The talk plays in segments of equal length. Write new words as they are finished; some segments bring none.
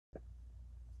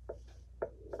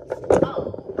Oh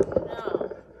no.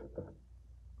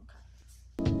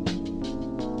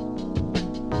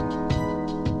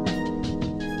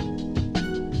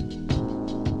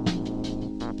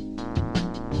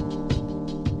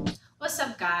 What's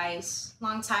up, guys?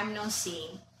 Long time no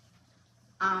see.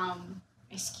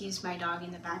 Excuse my dog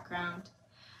in the background.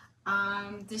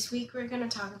 This week we're gonna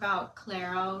talk about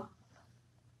Clairo.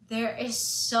 There is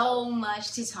so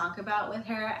much to talk about with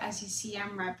her. As you see,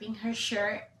 I'm repping her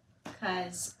shirt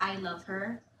because I love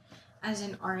her as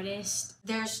an artist.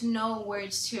 There's no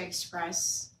words to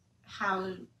express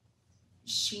how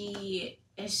she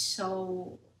is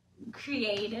so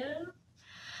creative.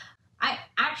 I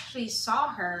actually saw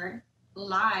her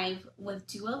live with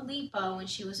Dua Lipa when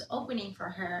she was opening for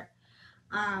her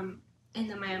in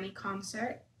the Miami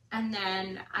concert, and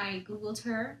then I googled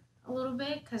her a little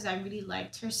bit because I really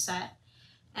liked her set,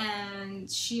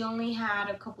 and she only had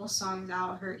a couple songs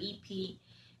out, her EP,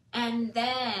 and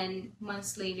then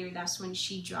months later that's when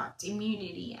she dropped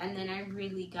Immunity, and then I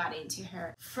really got into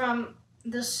her from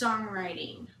the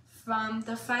songwriting, from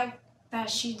the fact that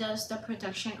she does the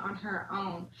production on her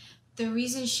own. The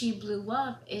reason she blew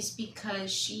up is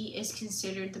because she is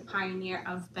considered the pioneer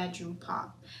of bedroom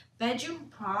pop.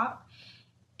 Bedroom pop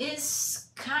is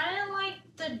kind of like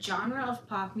the genre of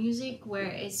pop music where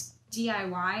it's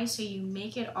DIY, so you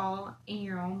make it all in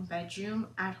your own bedroom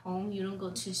at home. You don't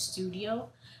go to a studio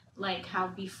like how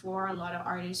before a lot of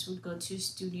artists would go to a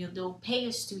studio. They'll pay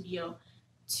a studio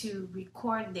to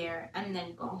record there and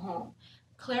then go home.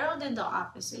 Clairo did the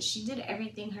opposite. She did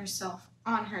everything herself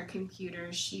on her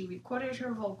computer. She recorded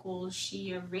her vocals,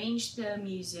 she arranged the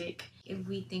music. If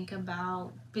we think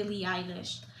about Billie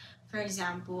Eilish, for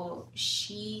example,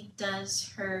 she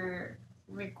does her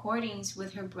recordings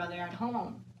with her brother at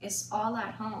home. It's all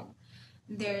at home.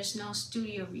 There's no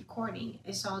studio recording.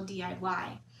 It's all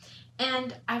DIY.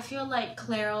 And I feel like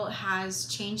Clairo has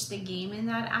changed the game in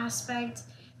that aspect.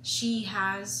 She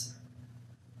has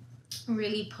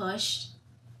really pushed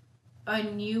a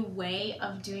new way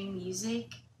of doing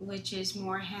music, which is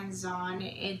more hands-on.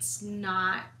 It's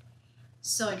not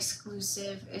so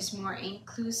exclusive, it's more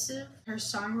inclusive. Her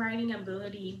songwriting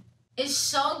ability is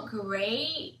so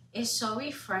great, it's so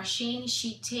refreshing.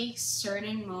 She takes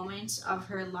certain moments of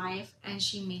her life and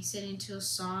she makes it into a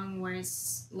song where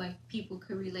it's like people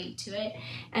could relate to it.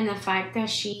 And the fact that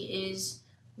she is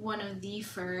one of the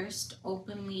first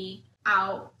openly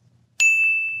out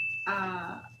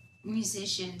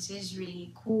musicians is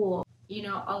really cool. You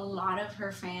know, a lot of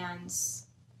her fans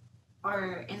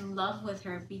are in love with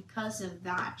her because of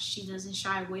that. She doesn't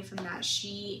shy away from that.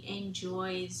 She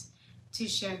enjoys to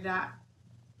share that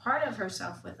part of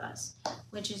herself with us,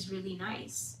 which is really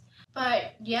nice.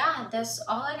 But yeah, that's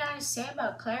all I gotta say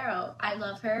about Clairo. I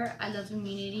love her. I love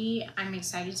Immunity. I'm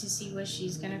excited to see what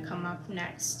she's gonna come up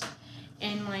next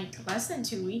in like less than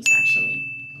 2 weeks actually.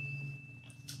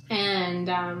 And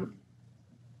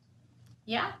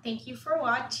yeah, thank you for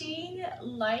watching.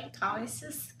 Like, comment,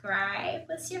 subscribe.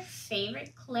 What's your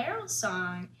favorite Clairo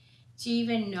song? Do you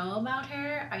even know about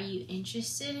her? Are you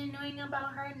interested in knowing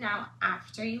about her now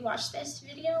after you watch this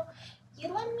video?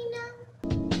 You let me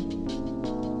know.